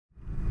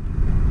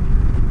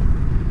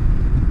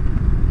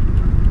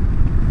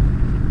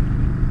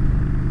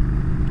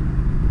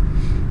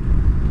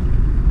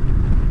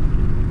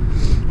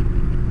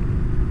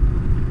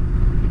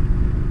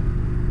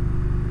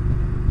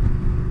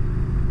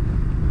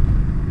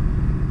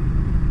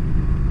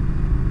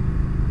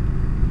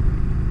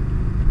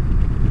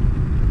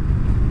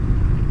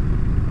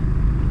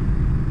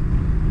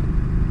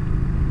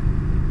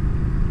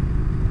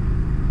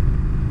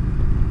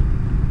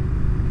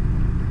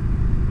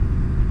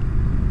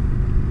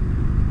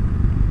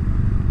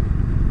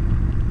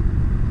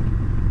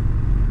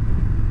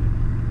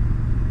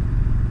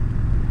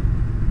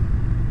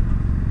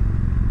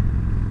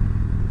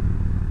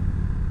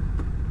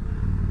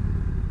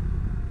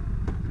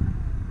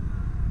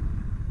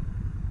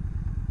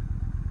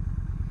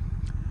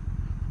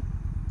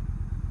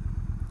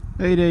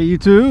Hey there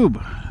YouTube,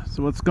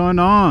 so what's going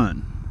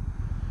on?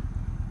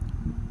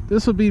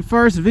 This will be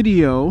first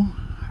video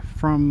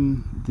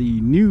from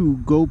the new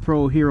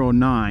GoPro Hero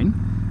 9.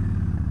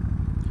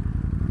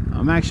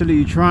 I'm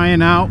actually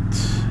trying out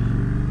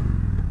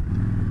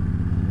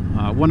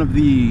one of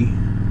the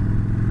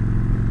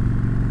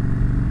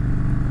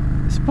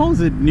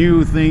supposed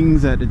new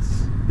things that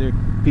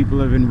people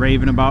have been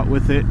raving about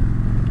with it.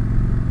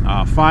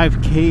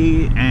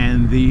 5K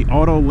and the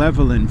auto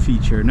leveling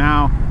feature.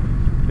 Now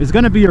it's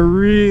going to be a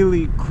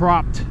really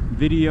cropped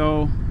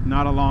video,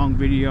 not a long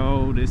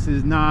video. This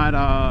is not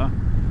a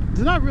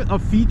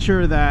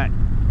feature that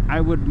I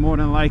would more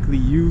than likely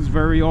use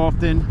very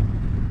often,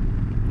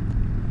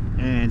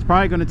 and it's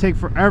probably going to take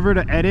forever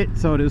to edit,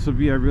 so this will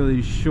be a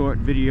really short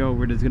video.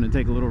 We're just going to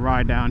take a little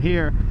ride down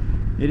here.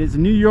 It is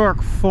New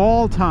York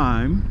fall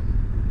time.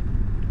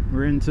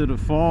 We're into the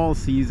fall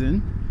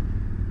season,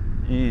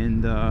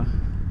 and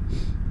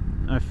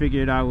I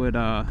figured I would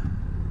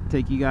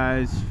take you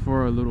guys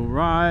for a little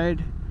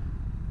ride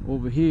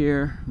over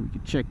here. We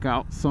could check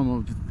out a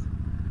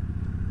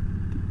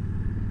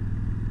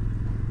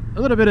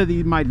little bit of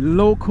my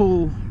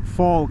local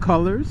fall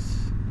colors.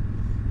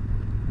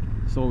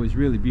 It's always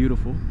really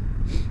beautiful.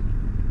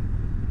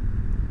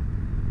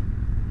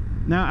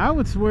 Now I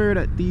would swear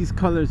that these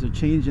colors are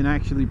changing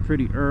actually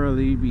pretty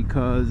early,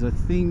 because I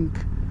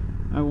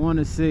want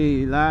to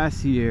say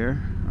last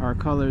year our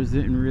colors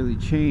didn't really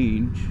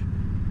change.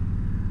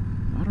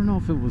 I don't know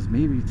if it was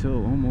maybe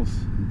till almost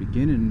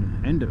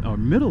end of or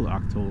middle of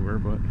October,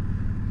 but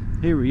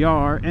here we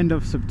are, end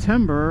of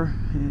September,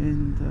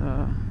 and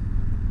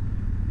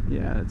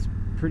yeah, it's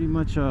pretty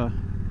much a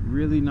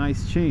really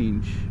nice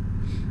change.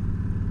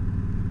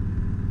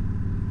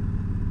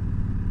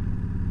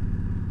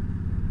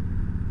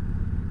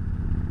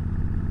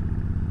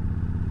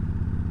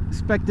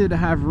 Expected to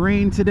have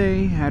rain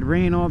today. Had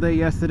rain all day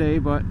yesterday,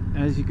 but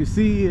as you can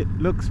see, it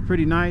looks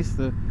pretty nice.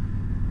 The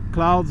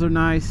clouds are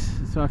nice,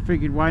 so I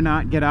figured why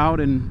not get out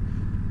and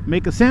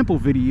make a sample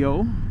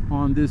video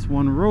on this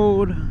one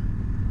road,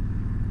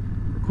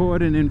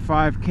 recording in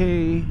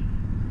 5K.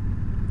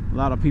 A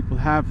lot of people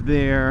have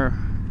their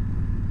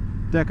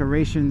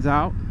decorations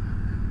out.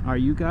 Are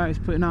you guys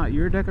putting out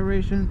your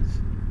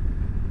decorations?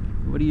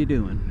 What are you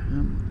doing?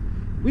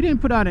 We didn't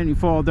put out any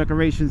fall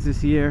decorations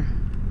this year.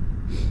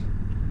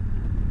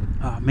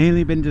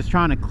 Mainly been just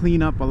trying to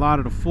clean up a lot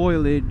of the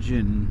foliage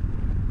and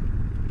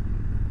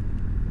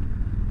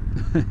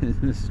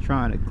just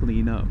trying to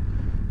clean up.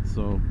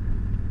 So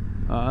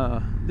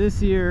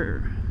this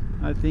year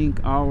I think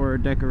our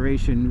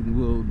decoration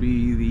will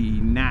be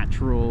the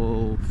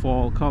natural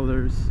fall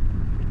colors.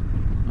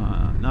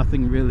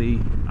 Nothing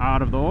really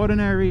out of the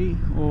ordinary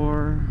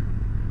or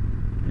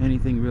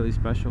anything really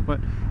special, but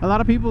a lot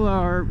of people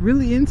are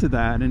really into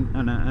that,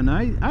 and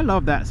I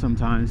love that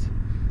sometimes,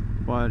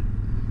 but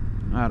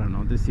I don't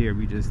know, this year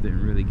we just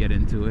didn't really get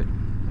into it.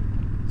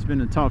 It's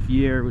been a tough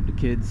year with the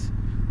kids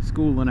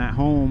schooling at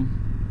home,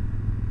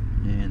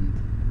 and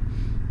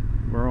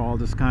we're all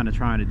just kind of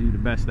trying to do the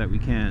best that we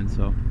can.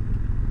 So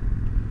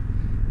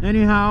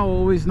anyhow,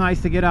 always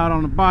nice to get out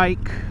on a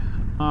bike.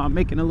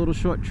 Making a little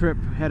short trip,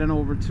 heading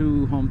over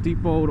to Home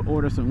Depot to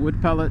order some wood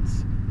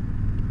pellets,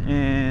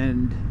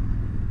 and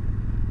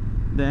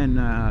then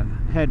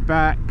head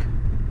back.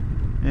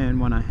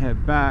 And when I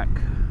head back,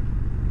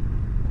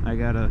 I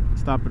gotta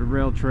stop at a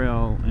rail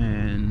trail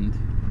and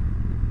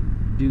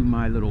do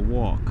my little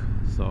walk.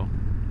 So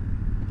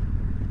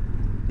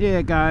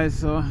yeah guys,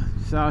 so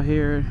just out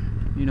here,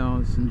 you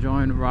know, just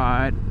enjoying the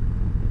ride.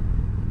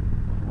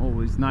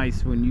 Always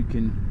nice when you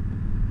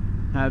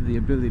can have the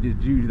ability to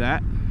do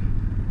that.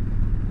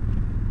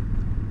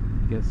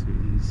 I guess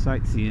we're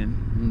sightseeing,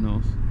 who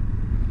knows.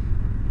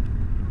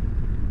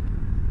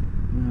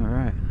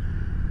 Alright.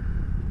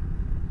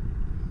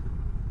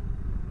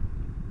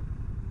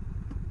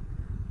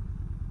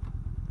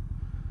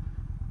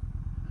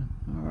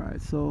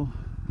 Alright, so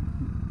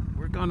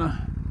we're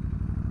gonna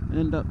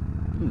end up,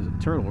 there's a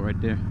turtle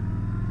right there.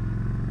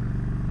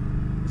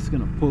 Just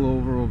gonna pull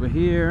over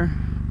here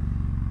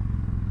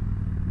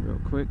real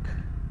quick,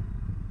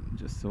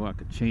 just so I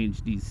could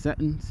change these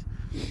settings.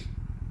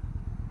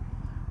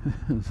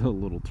 So a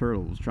little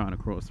turtle was trying to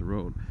cross the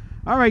road.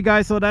 Alright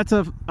guys, so that's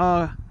a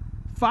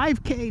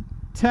 5K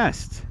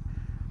test.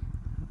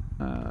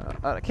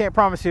 I can't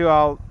promise you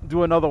I'll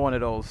do another one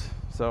of those,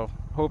 so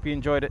hope you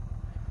enjoyed it,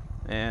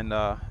 and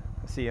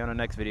see you on the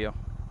next video.